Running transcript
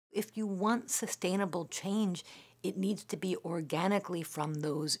If you want sustainable change, it needs to be organically from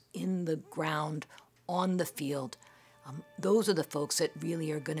those in the ground, on the field. Those are the folks that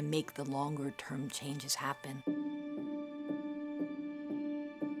really are going to make the longer-term changes happen.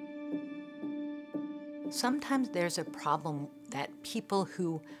 Sometimes there's a problem that people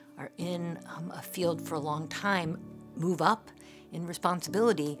who are in a field for a long time move up in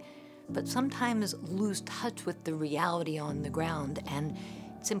responsibility, but sometimes lose touch with the reality on the ground. And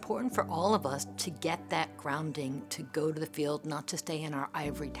it's important for all of us to get that grounding, to go to the field, not to stay in our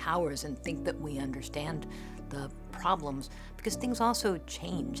ivory towers and think that we understand the problems, because things also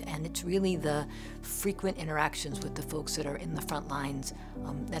change, and it's really the frequent interactions with the folks that are in the front lines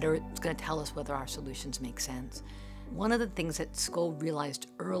that are going to tell us whether our solutions make sense. One of the things that Skoll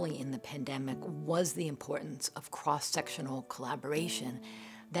realized early in the pandemic was the importance of cross-sectional collaboration.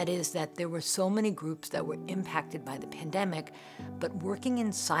 That is, that there were so many groups that were impacted by the pandemic, but working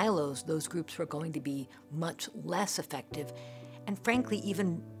in silos, those groups were going to be much less effective, and frankly,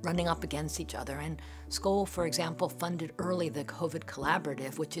 even running up against each other. And Skoll, for example, funded early the COVID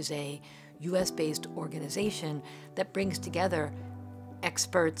Collaborative, which is a US-based organization that brings together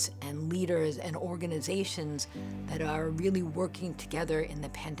experts and leaders and organizations that are really working together in the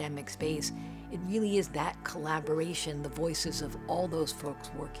pandemic space. It really is that collaboration, the voices of all those folks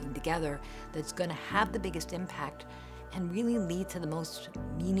working together, that's going to have the biggest impact and really lead to the most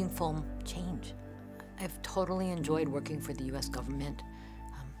meaningful change. I've totally enjoyed working for the US government.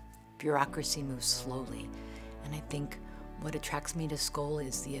 Bureaucracy moves slowly, and I think what attracts me to Skoll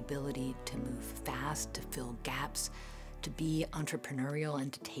is the ability to move fast, to fill gaps, to be entrepreneurial,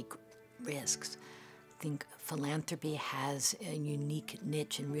 and to take risks. I think philanthropy has a unique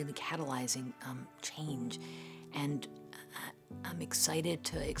niche in really catalyzing change, and I'm excited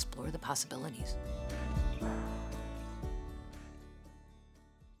to explore the possibilities.